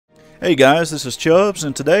Hey guys, this is Chubbs,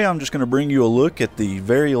 and today I'm just going to bring you a look at the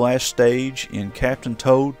very last stage in Captain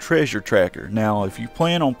Toad Treasure Tracker. Now, if you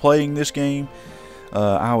plan on playing this game,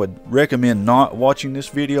 I would recommend not watching this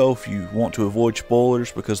video if you want to avoid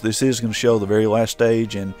spoilers, because this is going to show the very last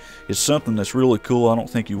stage, and it's something that's really cool. I don't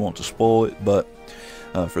think you want to spoil it, but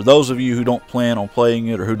for those of you who don't plan on playing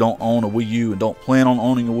it, or who don't own a Wii U and don't plan on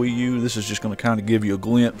owning a Wii U, this is just going to kind of give you a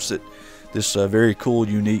glimpse at this very cool,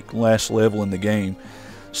 unique last level in the game.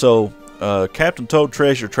 So, Captain Toad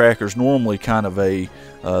Treasure Tracker is normally kind of a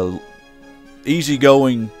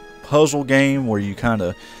easygoing puzzle game where you kind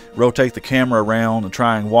of rotate the camera around and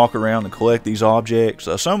try and walk around and collect these objects.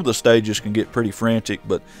 Some of the stages can get pretty frantic,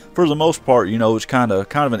 but for the most part, you know, it's kind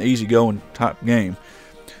of an easygoing type game.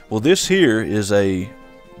 Well, this here is the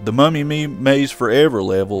Mummy Me Maze Forever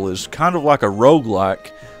level is kind of like a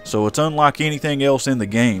roguelike, so it's unlike anything else in the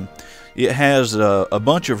game. It has a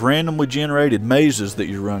bunch of randomly generated mazes that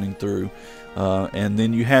you're running through, and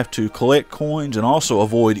then you have to collect coins and also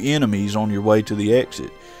avoid enemies on your way to the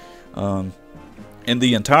exit. And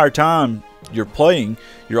the entire time you're playing,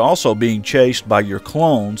 you're also being chased by your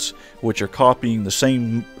clones, which are copying the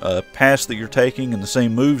same paths that you're taking and the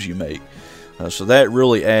same moves you make. So that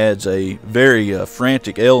really adds a very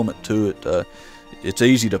frantic element to it. It's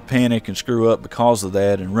easy to panic and screw up because of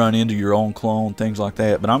that and run into your own clone, things like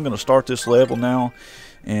that. But I'm going to start this level now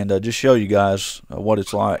and just show you guys what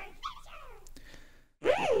it's like.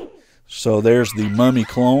 So there's the mummy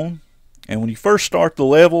clone. And when you first start the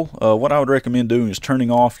level, what I would recommend doing is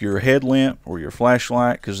turning off your headlamp or your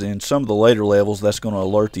flashlight, because in some of the later levels that's going to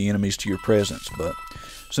alert the enemies to your presence. But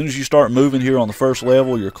as soon as you start moving here on the first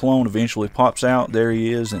level, your clone eventually pops out. There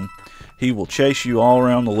he is, and he will chase you all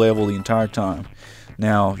around the level the entire time.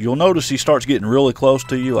 Now, you'll notice he starts getting really close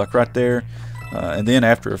to you, like right there, and then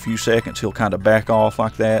after a few seconds he'll kind of back off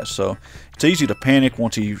like that. So it's easy to panic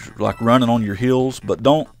once he's like running on your heels, but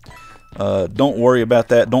don't worry about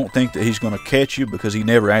that. Don't think that he's going to catch you, because he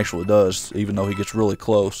never actually does, even though he gets really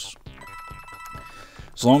close.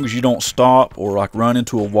 As long as you don't stop or like run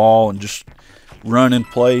into a wall and just run in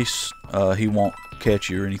place, he won't catch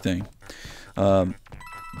you or anything.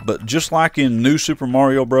 But just like in New Super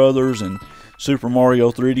Mario Brothers and Super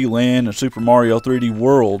Mario 3D Land and Super Mario 3D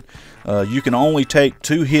World, you can only take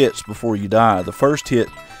 2 hits before you die. The first hit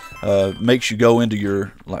makes you go into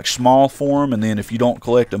your like small form, and then if you don't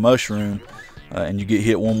collect a mushroom and you get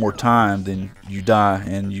hit one more time, then you die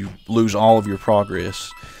and you lose all of your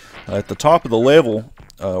progress. At the top of the level,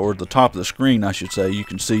 or the top of the screen I should say, you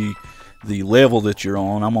can see the level that you're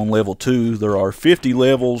on. I'm on level 2. There are 50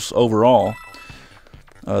 levels overall.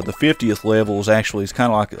 The 50th level is actually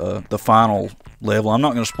kind of like the final level. I'm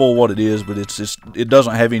not going to spoil what it is, but it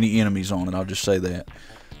doesn't have any enemies on it. I'll just say that.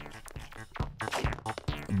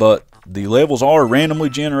 But the levels are randomly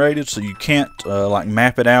generated, so you can't like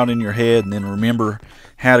map it out in your head and then remember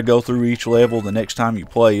how to go through each level the next time you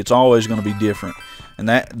play. It's always going to be different, and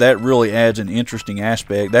that really adds an interesting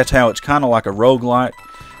aspect. That's how it's kind of like a roguelike.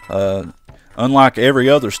 Unlike every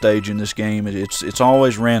other stage in this game, it's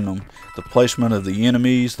always random. The placement of the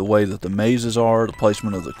enemies, the way that the mazes are, the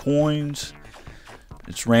placement of the coins,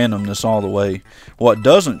 it's randomness all the way. What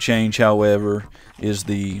doesn't change, however, is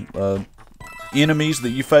the enemies that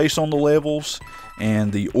you face on the levels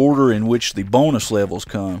and the order in which the bonus levels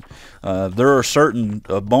come. There are certain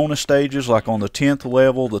bonus stages, like on the 10th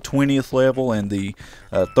level, the 20th level, and the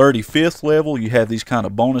 35th level. You have these kind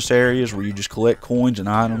of bonus areas where you just collect coins and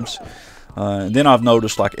items. And then I've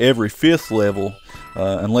noticed like every 5th level,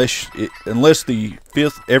 unless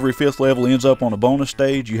every 5th level ends up on a bonus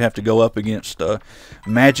stage, you have to go up against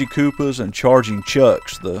Magic Koopas and Charging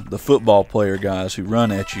Chucks, the football player guys who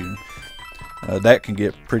run at you. That can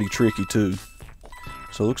get pretty tricky too.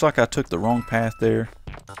 So it looks like I took the wrong path there.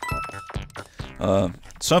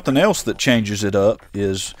 Something else that changes it up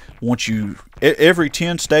is every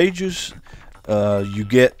 10 stages, you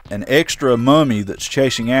get an extra mummy that's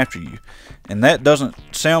chasing after you. And that doesn't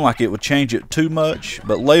sound like it would change it too much,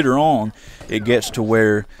 but later on it gets to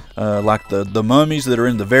where like the mummies that are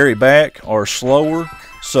in the very back are slower,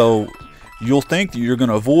 so you'll think that you're going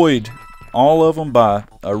to avoid all of them by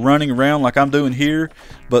running around like I'm doing here,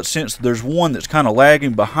 but since there's one that's kind of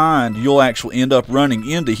lagging behind, you'll actually end up running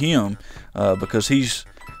into him because he's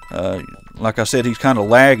like I said, he's kind of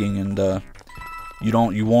lagging, and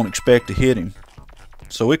you won't expect to hit him.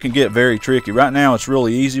 So it can get very tricky. Right now it's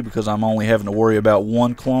really easy because I'm only having to worry about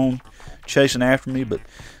one clone chasing after me, but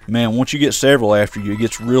man, once you get several after you, it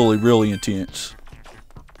gets really, really intense.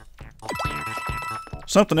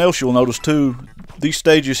 Something else you'll notice too, these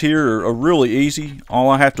stages here are really easy. All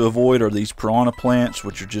I have to avoid are these piranha plants,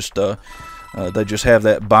 which are just They just have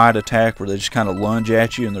that bite attack where they just kind of lunge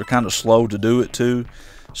at you, and they're kind of slow to do it too.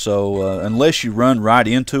 So unless you run right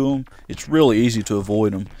into them, it's really easy to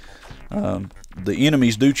avoid them. The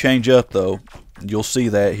enemies do change up though. You'll see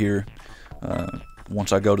that here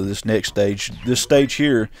once I go to this next stage. This stage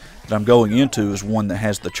here that I'm going into is one that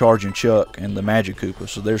has the Charging Chuck and the Magic Koopa.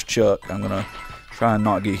 So there's Chuck. I'm going to try and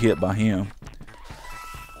not get hit by him.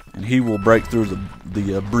 And he will break through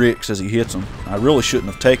the bricks as he hits them. I really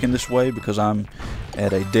shouldn't have taken this way because I'm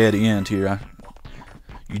at a dead end here.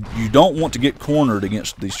 You don't want to get cornered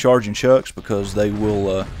against these Charging Chucks because they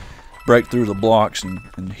will break through the blocks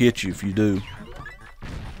and hit you if you do.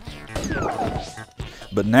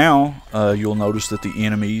 But now you'll notice that the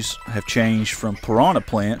enemies have changed from piranha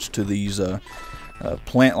plants to these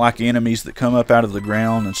plant-like enemies that come up out of the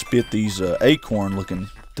ground and spit these acorn-looking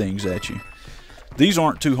things at you. These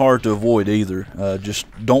aren't too hard to avoid either. Just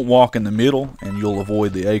don't walk in the middle and you'll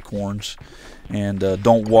avoid the acorns. And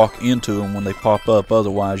don't walk into them when they pop up,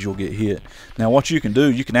 otherwise you'll get hit. Now what you can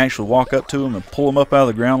do, you can actually walk up to them and pull them up out of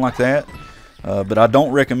the ground like that. But I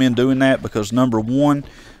don't recommend doing that because number one,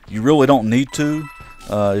 you really don't need to.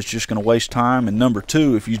 It's just going to waste time. And number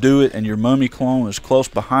two, if you do it and your mummy clone is close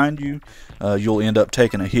behind you, you'll end up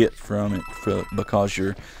taking a hit from it because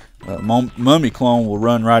your mummy clone will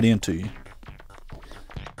run right into you.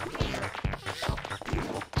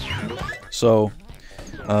 So,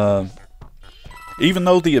 even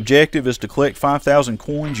though the objective is to collect 5,000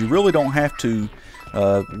 coins, you really don't have to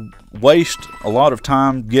waste a lot of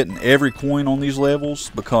time getting every coin on these levels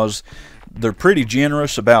because they're pretty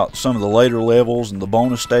generous about some of the later levels and the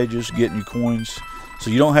bonus stages getting you coins. So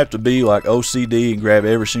you don't have to be like OCD and grab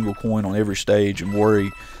every single coin on every stage and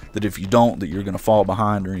worry that if you don't that you're going to fall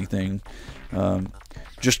behind or anything.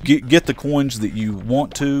 Just get the coins that you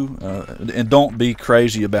want to, and don't be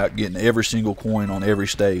crazy about getting every single coin on every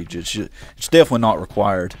stage. It's definitely not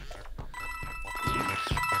required.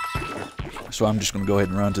 So I'm just going to go ahead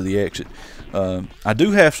and run to the exit. I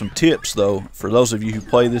do have some tips though for those of you who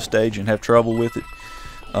play this stage and have trouble with it.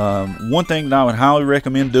 One thing that I would highly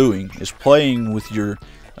recommend doing is playing with your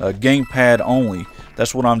gamepad only.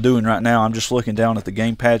 That's what I'm doing right now. I'm just looking down at the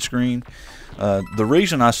gamepad screen. The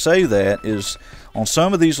reason I say that is on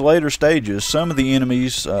some of these later stages, some of the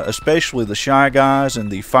enemies, especially the Shy Guys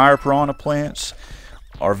and the Fire Piranha plants,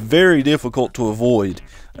 are very difficult to avoid.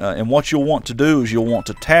 And what you'll want to do is you'll want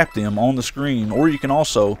to tap them on the screen, or you can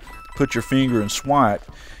also put your finger and swipe.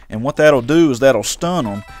 And what that'll do is that'll stun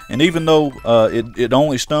them. And even though it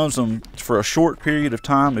only stuns them for a short period of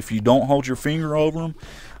time if you don't hold your finger over them,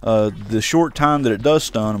 the short time that it does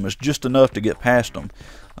stun them is just enough to get past them.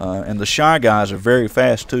 And the Shy Guys are very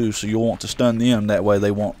fast too, so you'll want to stun them, that way they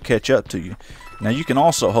won't catch up to you. Now you can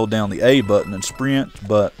also hold down the A button and sprint,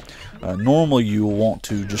 but normally you will want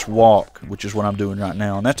to just walk, which is what I'm doing right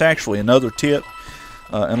now. And that's actually another tip.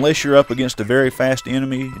 Unless you're up against a very fast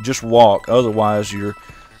enemy, just walk. Otherwise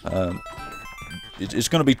it's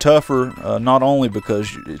going to be tougher, not only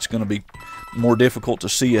because it's going to be more difficult to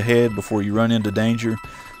see ahead before you run into danger,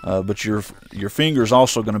 but your finger is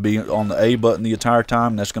also going to be on the A button the entire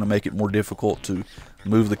time, and that's going to make it more difficult to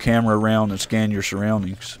move the camera around and scan your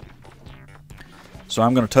surroundings. So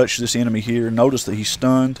I'm going to touch this enemy here. Notice that he's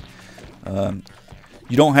stunned.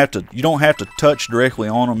 You don't have to touch directly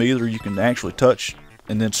on him either. You can actually touch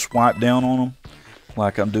and then swipe down on him,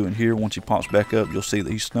 like I'm doing here. Once he pops back up, you'll see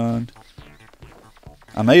that he's stunned.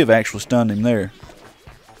 I may have actually stunned him there.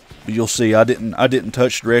 But you'll see I didn't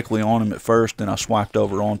touch directly on him at first, then I swiped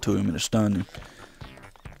over onto him and it stunned him.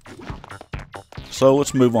 So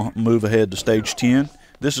let's move ahead to stage 10.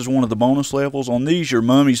 This is one of the bonus levels. On these, your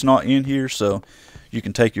mummy's not in here, so you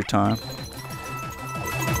can take your time.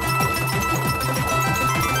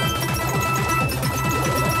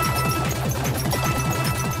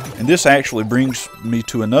 And this actually brings me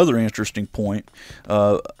to another interesting point.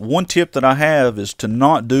 One tip that I have is to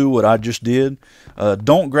not do what I just did.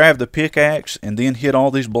 Don't grab the pickaxe and then hit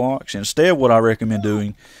all these blocks. Instead, what I recommend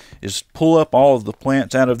doing is pull up all of the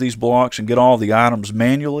plants out of these blocks and get all the items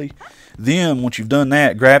manually. Then, once you've done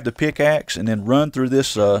that, grab the pickaxe and then run through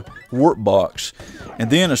this warp box.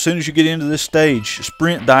 And then, as soon as you get into this stage,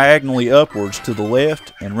 sprint diagonally upwards to the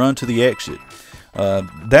left and run to the exit.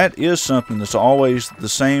 That is something that's always the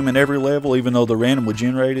same in every level, even though they're randomly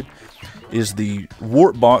generated, is the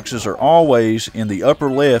warp boxes are always in the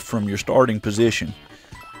upper left from your starting position.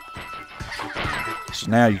 So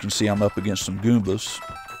now you can see I'm up against some Goombas.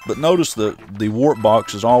 But notice the warp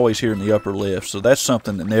box is always here in the upper left, so that's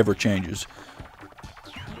something that never changes.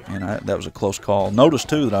 And that was a close call. Notice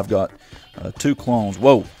too that I've got 2 clones.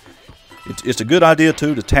 Whoa! It's a good idea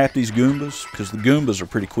too to tap these Goombas, because the Goombas are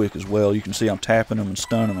pretty quick as well. You can see I'm tapping them and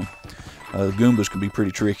stunning them. The Goombas can be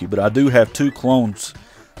pretty tricky, but I do have 2 clones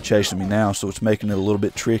chasing me now, so it's making it a little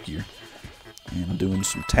bit trickier. And I'm doing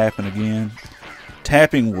some tapping again.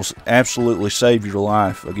 Tapping will absolutely save your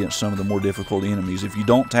life against some of the more difficult enemies. If you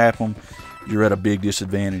don't tap them, you're at a big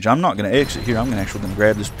disadvantage. I'm not going to exit here. I'm actually going to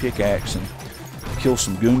grab this pickaxe and kill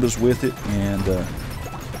some Goombas with it, and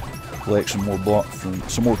collect some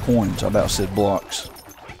more coins. I about said blocks.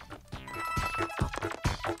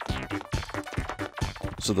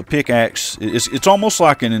 So the pickaxe, it's almost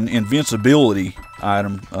like an invincibility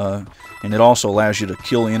item, and it also allows you to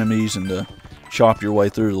kill enemies and to chop your way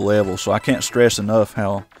through the level. So I can't stress enough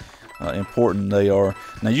how important they are.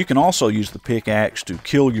 Now you can also use the pickaxe to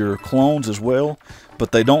kill your clones as well,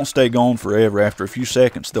 but they don't stay gone forever. After a few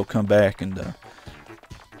seconds, they'll come back and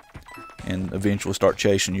eventually start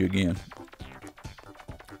chasing you again.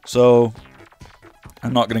 So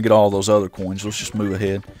I'm not going to get all those other coins. Let's just move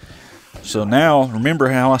ahead. So now, remember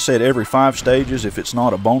how I said every 5 stages, if it's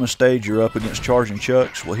not a bonus stage, you're up against charging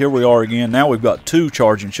chucks? Well, here we are again. Now we've got 2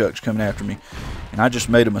 charging chucks coming after me. And I just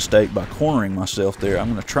made a mistake by cornering myself there. I'm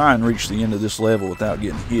going to try and reach the end of this level without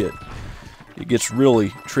getting hit. It gets really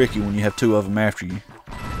tricky when you have 2 of them after you.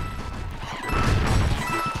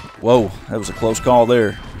 Whoa, that was a close call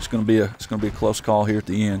there. It's going to be a close call here at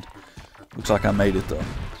the end. Looks like I made it though.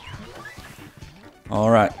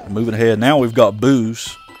 All right, moving ahead. Now we've got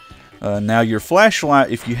boos. Now your flashlight,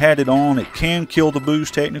 if you had it on, it can kill the boos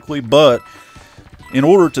technically, but in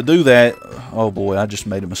order to do that, oh boy, I just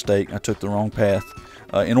made a mistake. I took the wrong path.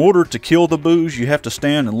 In order to kill the boos, you have to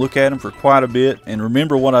stand and look at them for quite a bit. And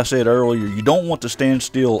remember what I said earlier, you don't want to stand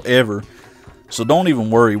still ever. So don't even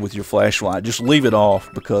worry with your flashlight. Just leave it off,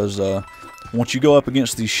 because once you go up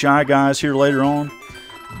against these shy guys here later on,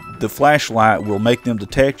 the flashlight will make them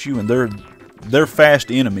detect you, and they're fast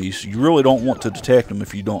enemies. You really don't want to detect them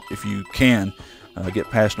if you can get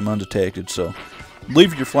past them undetected. So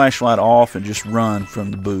leave your flashlight off and just run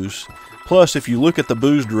from the boos. Plus, if you look at the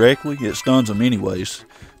boos directly, it stuns them anyways.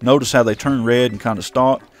 Notice how they turn red and kind of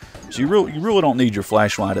stop. So you really don't need your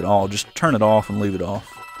flashlight at all. Just turn it off and leave it off.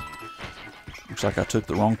 Looks like I took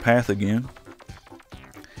the wrong path again.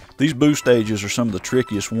 These boo stages are some of the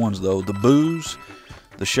trickiest ones though. The boos,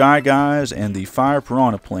 the shy guys, and the fire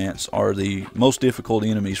piranha plants are the most difficult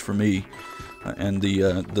enemies for me. And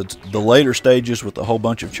the later stages with a whole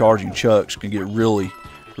bunch of charging chucks can get really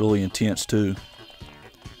intense too.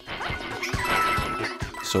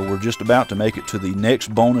 So we're just about to make it to the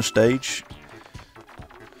next bonus stage.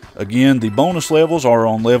 Again, the bonus levels are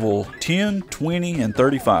on level 10, 20, and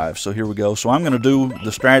 35. So here we go. So I'm going to do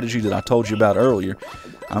the strategy that I told you about earlier.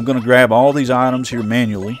 I'm going to grab all these items here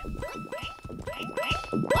manually.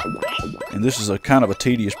 And this is a kind of a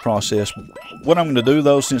tedious process. What I'm going to do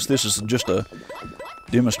though, since this is just a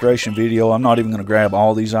demonstration video, I'm not even going to grab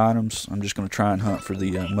all these items. I'm just going to try and hunt for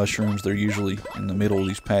the mushrooms. They're usually in the middle of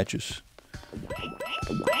these patches.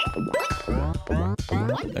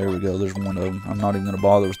 There we go, there's one of them. I'm not even going to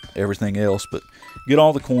bother with everything else, but get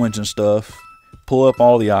all the coins and stuff, pull up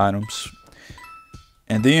all the items,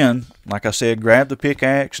 and then, like I said, grab the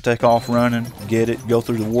pickaxe, take off running, get it, go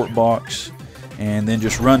through the warp box, and then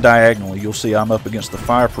just run diagonally. You'll see I'm up against the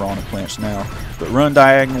fire piranha plants now, but run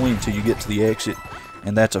diagonally until you get to the exit,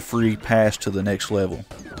 and that's a free pass to the next level.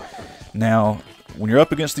 Now, when you're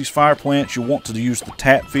up against these fire plants, you'll want to use the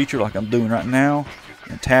tap feature like I'm doing right now,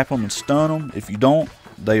 and tap them and stun them. If you don't,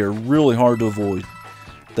 they are really hard to avoid.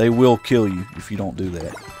 They will kill you if you don't do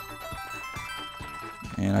that.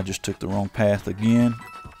 And I just took the wrong path again.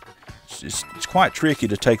 It's quite tricky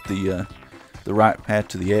to take the right path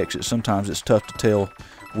to the exit. Sometimes it's tough to tell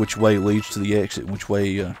which way leads to the exit and which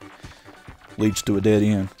way leads to a dead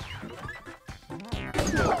end.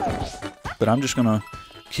 But I'm just going to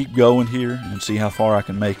keep going here and see how far I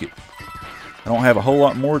can make it. I don't have a whole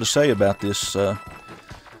lot more to say about this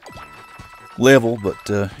level, but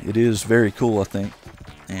it is very cool, I think.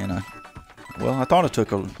 And well, I thought I took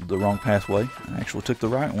the wrong pathway. I actually took the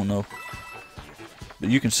right one though. But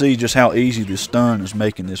you can see just how easy this stun is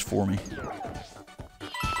making this for me.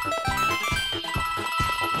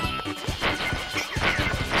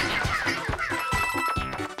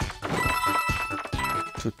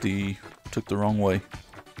 Took the wrong way.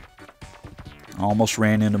 I almost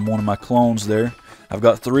ran into one of my clones there. I've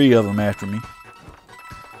got 3 of them after me.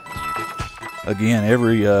 Again,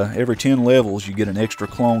 every 10 levels you get an extra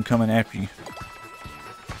clone coming after you.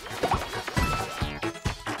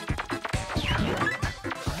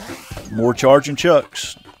 More charging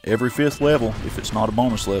chucks every 5th level if it's not a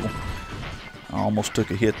bonus level. I almost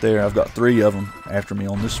took a hit there. I've got 3 of them after me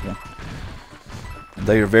on this one.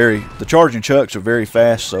 The charging chucks are very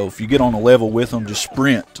fast, so if you get on a level with them, just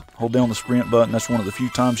sprint. Hold down the sprint button. That's one of the few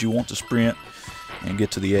times you want to sprint and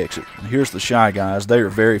get to the exit. And here's the shy guys. They are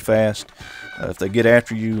very fast. If they get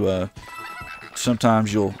after you,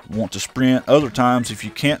 sometimes you'll want to sprint. Other times, if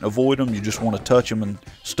you can't avoid them, you just want to touch them and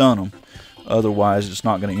stun them. Otherwise, it's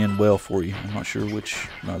not going to end well for you. I'm not sure which.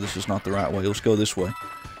 No, this is not the right way. Let's go this way.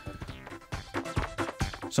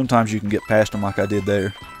 Sometimes you can get past them like I did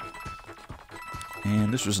there.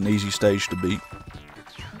 And this was an easy stage to beat.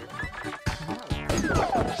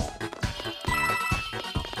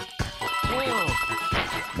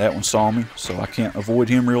 That one saw me, so I can't avoid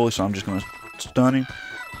him really, so I'm just going to stun him.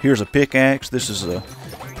 Here's a pickaxe. This is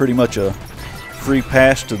pretty much a free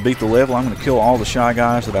pass to beat the level. I'm going to kill all the shy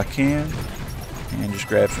guys that I can. And just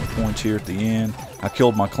grab some points here at the end. I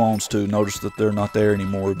killed my clones too. Notice that they're not there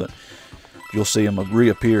anymore, but you'll see them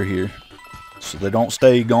reappear here. So they don't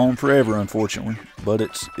stay gone forever, unfortunately. But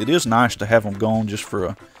it is nice to have them gone just for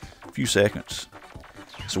a few seconds.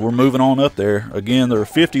 So we're moving on up there. Again, there are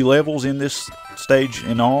 50 levels in this stage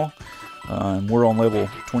in all. And we're on level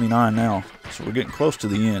 29 now. So we're getting close to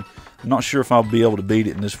the end. I'm not sure if I'll be able to beat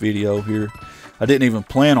it in this video here. I didn't even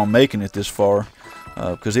plan on making it this far.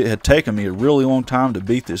 Because it had taken me a really long time to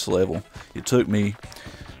beat this level. It took me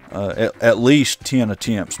at least 10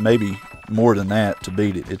 attempts, maybe more than that, to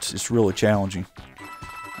beat it. It's really challenging.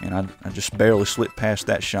 And I just barely slipped past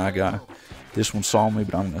that shy guy. This one saw me,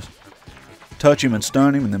 but I'm going to touch him and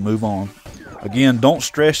stun him and then move on. Again, don't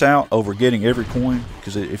stress out over getting every coin,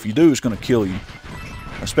 because if you do, it's going to kill you.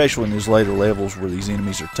 Especially in these later levels where these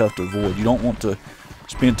enemies are tough to avoid. You don't want to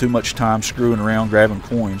spend too much time screwing around grabbing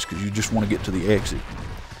coins, because you just want to get to the exit.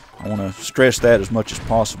 I want to stress that as much as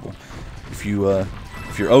possible. If you're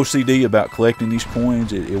OCD about collecting these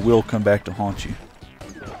coins, it will come back to haunt you.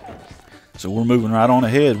 So we're moving right on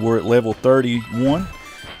ahead. We're at level 31.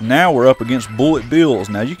 Now we're up against bullet bills.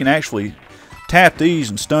 Now you can actually tap these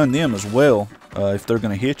and stun them as well if they're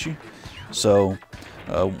going to hit you. So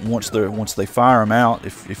once they fire them out,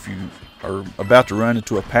 if you are about to run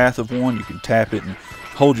into a path of one, you can tap it and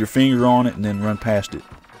hold your finger on it and then run past it.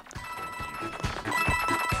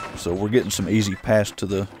 So we're getting some easy pass to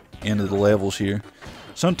the end of the levels here.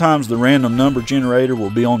 Sometimes the random number generator will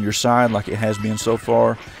be on your side like it has been so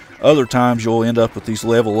far. Other times you'll end up with these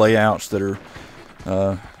level layouts that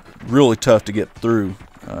are really tough to get through,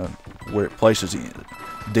 where it places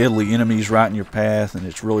deadly enemies right in your path and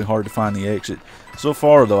it's really hard to find the exit. So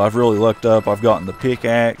far though, I've really lucked up. I've gotten the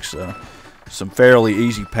pickaxe, some fairly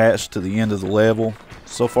easy paths to the end of the level.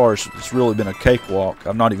 So far it's really been a cakewalk.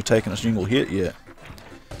 I've not even taken a single hit yet.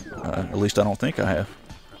 At least I don't think I have.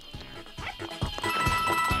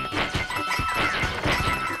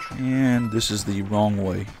 And this is the wrong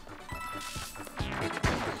way.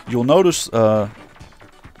 You'll notice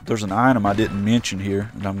there's an item I didn't mention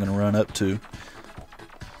here that I'm going to run up to.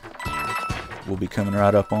 We'll be coming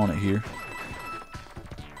right up on it here.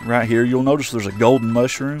 Right here, you'll notice there's a golden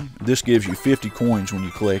mushroom. This gives you 50 coins when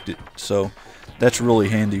you collect it. So that's really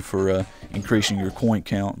handy for increasing your coin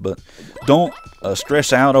count. But don't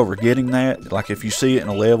stress out over getting that. Like if you see it in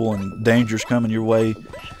a level and danger's coming your way,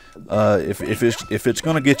 if it's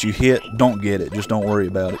going to get you hit, don't get it. Just don't worry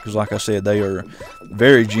about it, because like I said, they are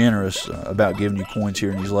very generous about giving you coins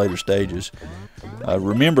here in these later stages.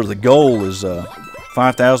 Remember, the goal is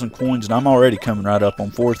 5,000 coins, and I'm already coming right up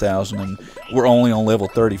on 4,000, and we're only on level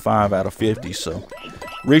 35 out of 50. So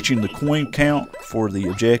reaching the coin count for the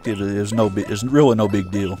objective is really no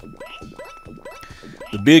big deal.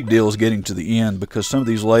 The big deal is getting to the end, because some of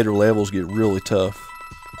these later levels get really tough.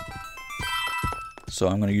 So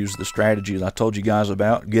I'm going to use the strategy that I told you guys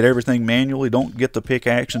about. Get everything manually. Don't get the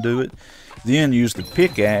pickaxe and do it. Then use the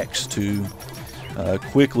pickaxe to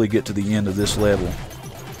quickly get to the end of this level.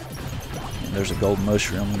 And there's a golden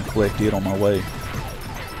mushroom. I'm going to collect it on my way.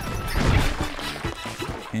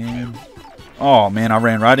 And oh man, I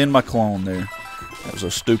ran right into my clone there. That was a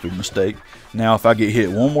stupid mistake. Now if I get hit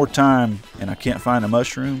one more time and I can't find a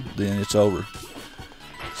mushroom, then it's over.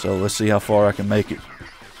 So let's see how far I can make it.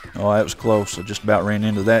 Oh, that was close. I just about ran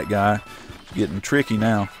into that guy. It's getting tricky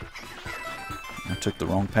now. I took the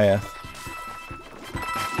wrong path.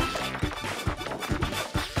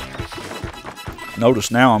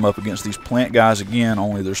 Notice now I'm up against these plant guys again,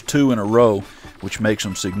 only there's two in a row, which makes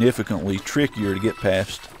them significantly trickier to get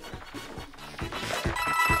past.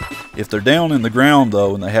 If they're down in the ground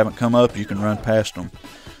though and they haven't come up, you can run past them.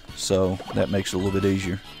 So that makes it a little bit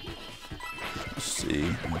easier. Let's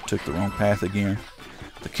see, I took the wrong path again.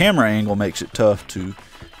 The camera angle makes it tough to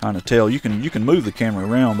kind of tell. You can move the camera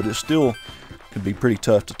around, but it still can be pretty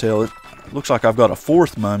tough to tell. It looks like I've got a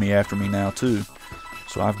fourth mummy after me now too.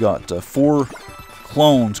 So I've got 4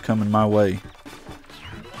 clones coming my way.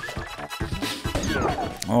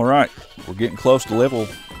 Alright, we're getting close to level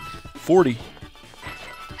 40.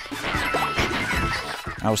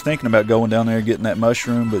 I was thinking about going down there and getting that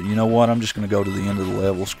mushroom, but you know what? I'm just going to go to the end of the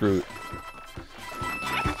level. Screw it.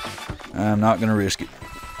 I'm not going to risk it.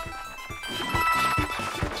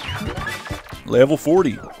 Level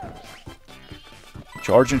 40.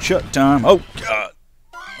 Charge and shut time. Oh, God.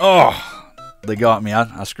 Oh, they got me.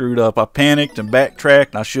 I screwed up. I panicked and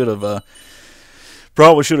backtracked. I should have,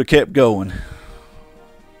 probably should have kept going.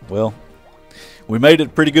 Well, we made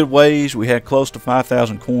it pretty good ways. We had close to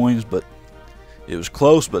 5,000 coins, but it was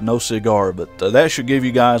close, but no cigar. But that should give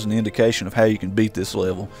you guys an indication of how you can beat this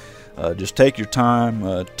level. Just take your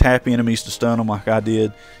time, tap enemies to stun them like I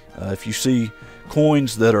did. If you see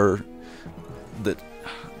coins that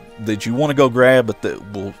you want to go grab, but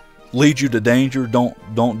that will lead you to danger,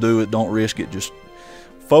 don't do it. Don't risk it. Just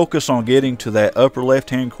focus on getting to that upper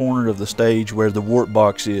left-hand corner of the stage where the warp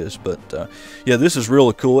box is. But yeah, this is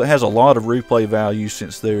really cool. It has a lot of replay value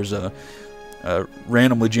since there's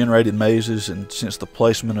randomly generated mazes, and since the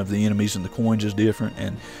placement of the enemies and the coins is different,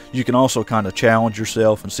 and you can also kind of challenge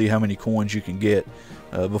yourself and see how many coins you can get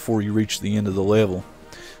before you reach the end of the level.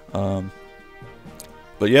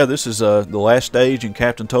 But yeah, this is the last stage in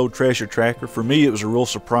Captain Toad Treasure Tracker. For me, it was a real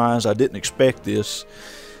surprise. I didn't expect this,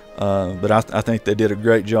 but I think they did a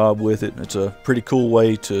great job with it. It's a pretty cool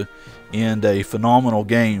way to end a phenomenal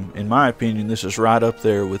game. In my opinion, this is right up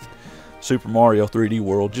there with Super Mario 3D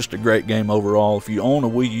World. Just a great game overall. If you own a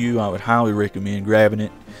Wii U, I would highly recommend grabbing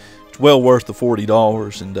it. It's well worth the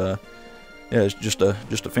 $40, and yeah, it's just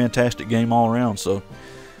a fantastic game all around. So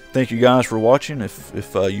thank you guys for watching.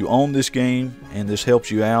 If you own this game and this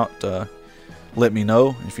helps you out, let me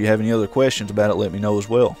know. If you have any other questions about it, let me know as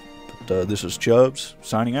well. But this is Chubbs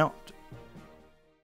signing out.